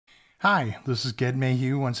Hi, this is Ged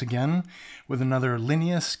Maheux once again with another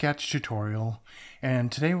Linea sketch tutorial,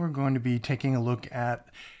 and today we're going to be taking a look at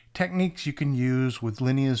techniques you can use with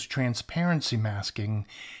Linea's transparency masking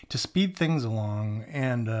to speed things along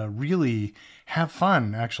and really have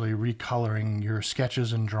fun actually recoloring your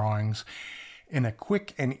sketches and drawings in a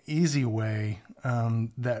quick and easy way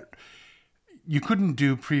that you couldn't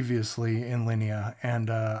do previously in Linea,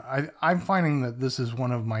 and I'm finding that this is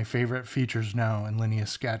one of my favorite features now in Linea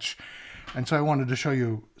Sketch, and so I wanted to show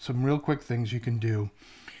you some real quick things you can do.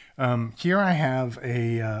 Here I have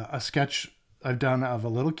a sketch I've done of a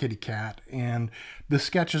little kitty cat, and the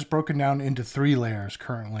sketch is broken down into 3 layers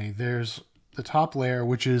currently. There's the top layer,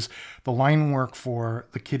 which is the line work for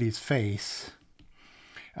the kitty's face,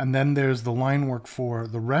 and then there's the line work for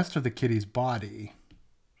the rest of the kitty's body.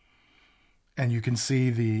 And you can see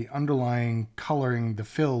the underlying coloring, the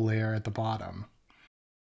fill layer at the bottom.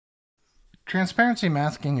 Transparency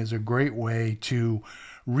masking is a great way to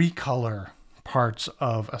recolor parts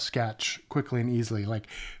of a sketch quickly and easily. Like,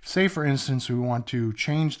 say for instance, we want to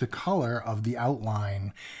change the color of the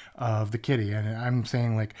outline of the kitty, and I'm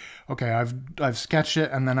saying like, okay, I've sketched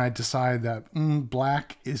it, and then I decide that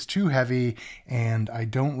black is too heavy and I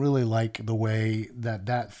don't really like the way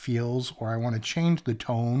that feels, or I want to change the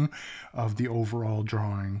tone of the overall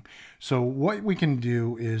drawing. So what we can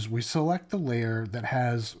do is we select the layer that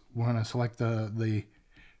has, we want to select the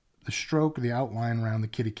stroke, the outline around the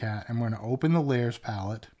kitty cat, and we're going to open the layers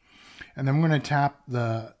palette, and then we're going to tap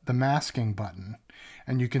the masking button,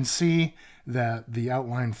 and you can see that the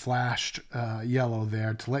outline flashed yellow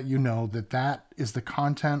there to let you know that that is the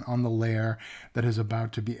content on the layer that is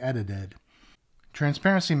about to be edited.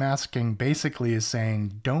 Transparency masking basically is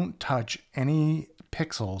saying don't touch any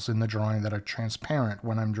pixels in the drawing that are transparent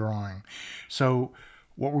when I'm drawing. So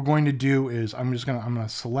what we're going to do is I'm going to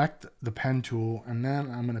select the pen tool, and then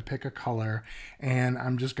I'm going to pick a color, and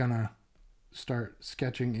I'm just going to start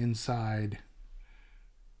sketching inside.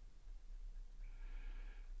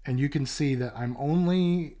 And you can see that I'm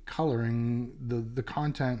only coloring the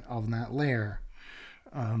content of that layer.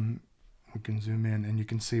 We can zoom in and you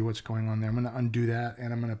can see what's going on there. I'm going to undo that,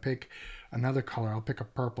 and I'm going to pick another color. I'll pick a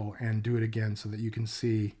purple and do it again so that you can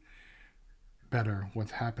see better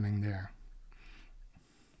what's happening there.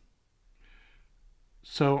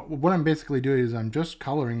 So what I'm basically doing is I'm just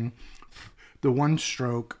coloring the one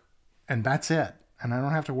stroke, and that's it. And I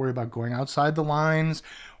don't have to worry about going outside the lines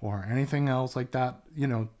or anything else like that. You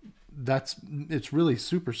know, it's really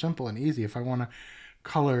super simple and easy. If I want to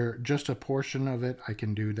color just a portion of it, I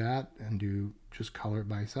can do that and just color it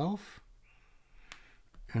by itself.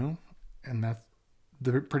 You know, and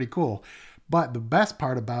they're pretty cool. But the best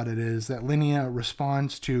part about it is that Linea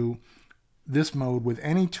responds to this mode with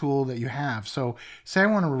any tool that you have. So say I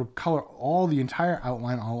want to color all the entire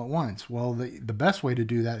outline all at once. Well, the best way to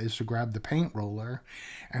do that is to grab the paint roller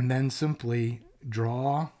and then simply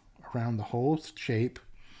draw around the whole shape,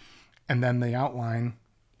 and then the outline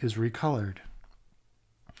is recolored.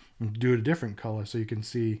 Do it a different color so you can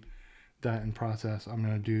see that in process. I'm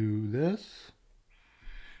going to do this,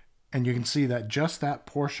 and you can see that just that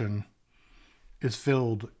portion is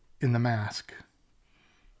filled in the mask,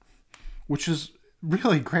 which is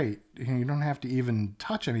really great. You don't have to even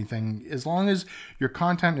touch anything. As long as your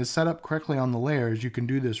content is set up correctly on the layers, you can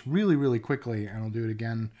do this really, really quickly. And I'll do it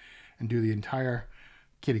again and do the entire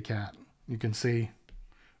kitty cat. You can see,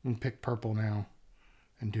 I'm gonna pick purple now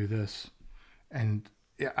and do this. And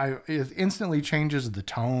it instantly changes the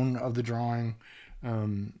tone of the drawing.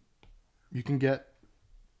 You can get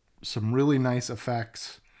some really nice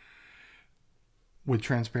effects with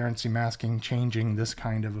transparency masking, changing this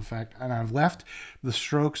kind of effect. And I've left the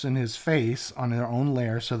strokes in his face on their own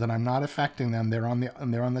layer so that I'm not affecting them. They're on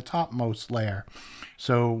the topmost layer.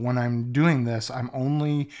 So when I'm doing this, I'm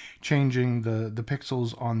only changing the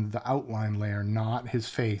pixels on the outline layer, not his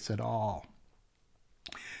face at all.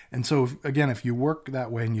 And so again, if you work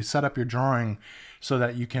that way and you set up your drawing so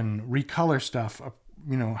that you can recolor stuff,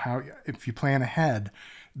 you know, if you plan ahead,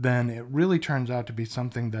 then it really turns out to be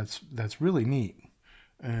something that's really neat.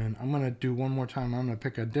 And I'm going to do one more time. I'm going to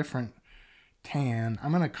pick a different tan.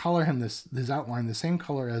 I'm going to color him this outline the same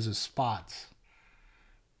color as his spots.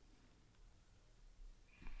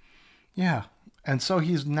 Yeah. And so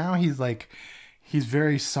he's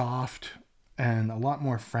very soft and a lot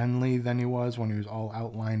more friendly than he was when he was all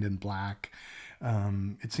outlined in black.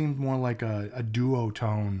 It seemed more like a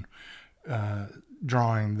duotone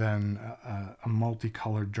drawing than a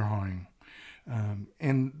multicolored drawing.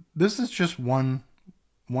 And this is just one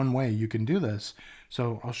way you can do this.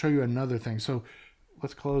 So I'll show you another thing. So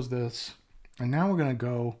let's close this. And now we're going to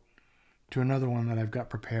go to another one that I've got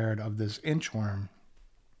prepared of this inchworm.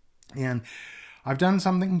 And I've done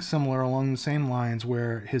something similar along the same lines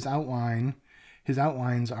where his outlines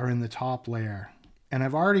are in the top layer. And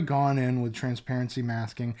I've already gone in with transparency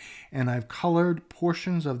masking and I've colored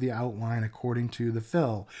portions of the outline according to the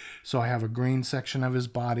fill. So I have a green section of his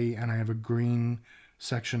body and I have a green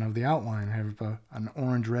section of the outline. I have an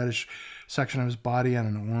orange reddish section of his body and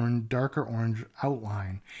an darker orange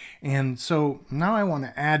outline. And so now I want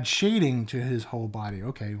to add shading to his whole body.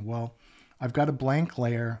 Okay, well, I've got a blank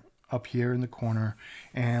layer up here in the corner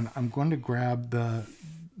and I'm going to grab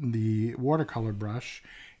the watercolor brush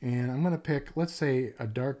and I'm going to pick, let's say, a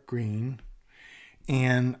dark green,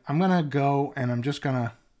 and I'm going to go and I'm just going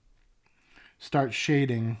to start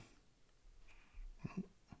shading.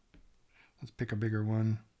 Let's pick a bigger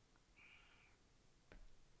one.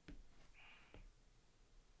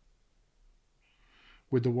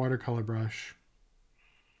 With the watercolor brush.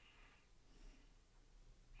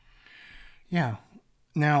 Yeah.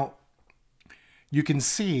 Now, you can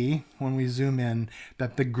see when we zoom in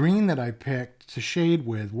that the green that I picked to shade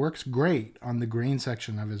with works great on the green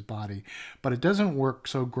section of his body, but it doesn't work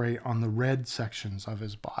so great on the red sections of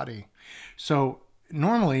his body. So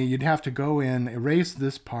normally you'd have to go in, erase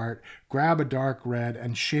this part, grab a dark red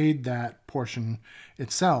and shade that portion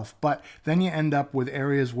itself. But then you end up with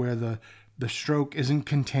areas where the stroke isn't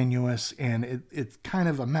continuous and it's kind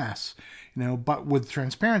of a mess. But with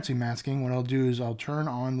transparency masking, what I'll do is I'll turn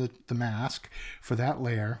on the mask for that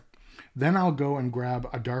layer. Then I'll go and grab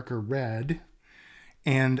a darker red.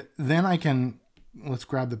 And then I can, let's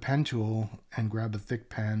grab the pen tool and grab a thick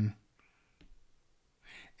pen.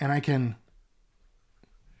 And I can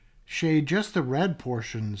shade just the red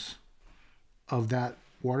portions of that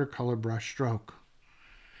watercolor brush stroke.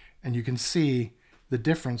 And you can see the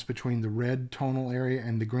difference between the red tonal area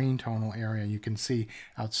and the green tonal area. You can see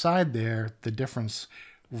outside there the difference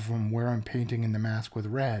from where I'm painting in the mask with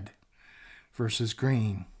red versus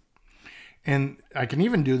green. And I can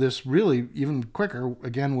even do this really even quicker,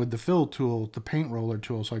 again, with the fill tool, the paint roller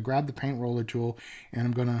tool. So I grab the paint roller tool and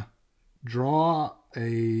I'm gonna draw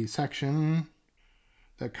a section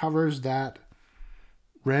that covers that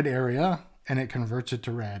red area and it converts it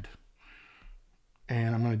to red.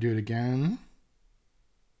 And I'm gonna do it again.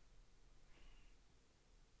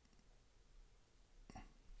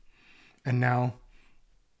 And now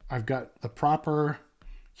I've got the proper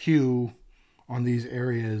hue on these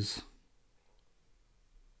areas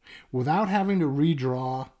without having to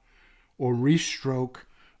redraw or restroke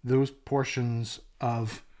those portions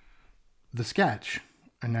of the sketch.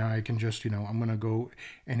 And now I can just, I'm going to go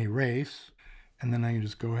and erase. And then I can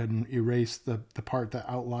just go ahead and erase the part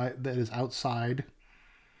that is outside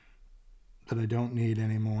that I don't need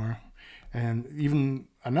anymore. And even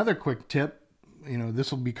another quick tip, this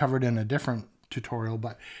will be covered in a different tutorial,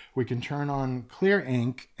 but we can turn on clear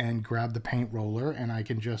ink and grab the paint roller and I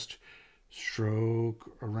can just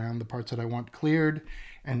stroke around the parts that I want cleared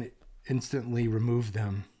and instantly remove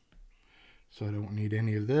them. So I don't need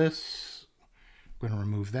any of this. I'm going to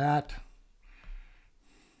remove that.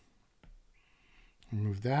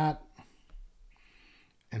 Remove that.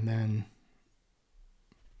 And then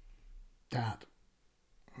that.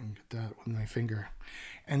 Get that with my finger.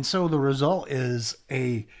 And so the result is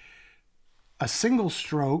a single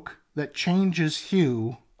stroke that changes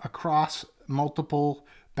hue across multiple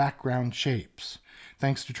background shapes,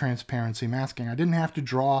 thanks to transparency masking. I didn't have to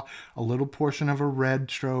draw a little portion of a red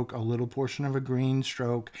stroke, a little portion of a green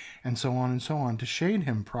stroke, and so on to shade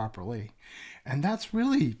him properly. And that's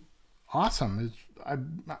really awesome.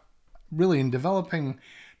 Really, in developing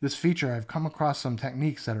this feature, I've come across some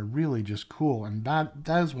techniques that are really just cool, and that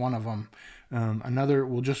is one of them. Another,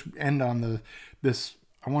 we'll just end on this.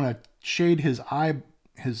 I want to shade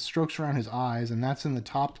his strokes around his eyes, and that's in the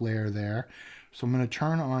top layer there. So I'm going to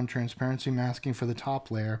turn on transparency masking for the top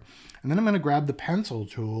layer, and then I'm going to grab the pencil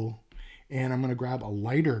tool, and I'm going to grab a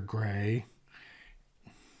lighter gray,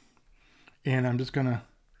 and I'm just going to,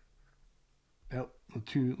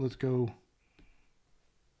 let's go.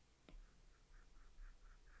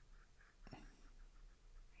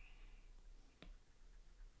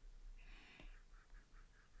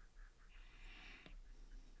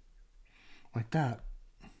 Like that.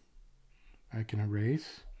 I can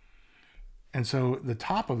erase. And so the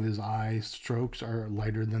top of his eye strokes are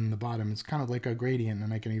lighter than the bottom. It's kind of like a gradient,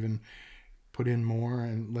 and I can even put in more,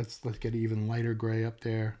 and let's get even lighter gray up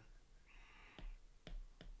there.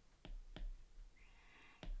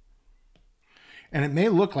 And it may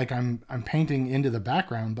look like I'm painting into the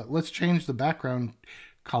background, but let's change the background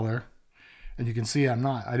color. And you can see I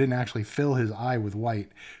didn't actually fill his eye with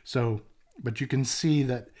white. So, but you can see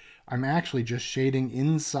that I'm actually just shading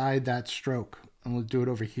inside that stroke. And we'll do it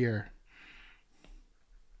over here.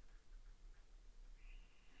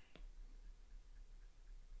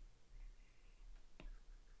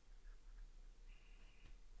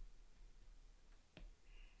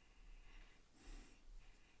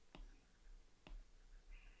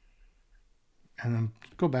 And then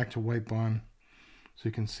go back to white bond so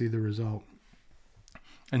you can see the result.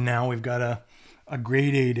 And now we've got a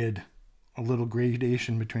little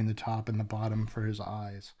gradation between the top and the bottom for his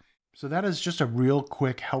eyes. So that is just a real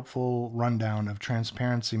quick, helpful rundown of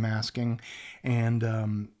transparency masking.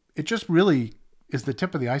 And it just really is the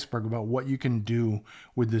tip of the iceberg about what you can do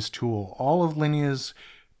with this tool. All of Linea's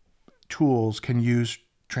tools can use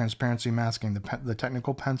transparency masking. The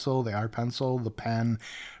technical pencil, the art pencil, the pen,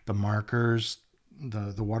 the markers,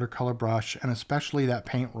 the watercolor brush, and especially that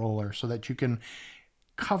paint roller, so that you can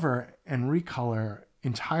cover and recolor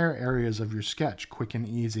entire areas of your sketch quick and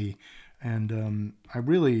easy. And I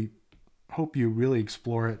really hope you really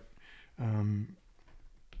explore it,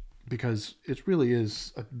 because it really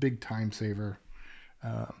is a big time saver.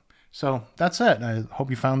 So that's it. I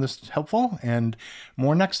hope you found this helpful, and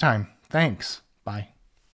more next time. Thanks. Bye.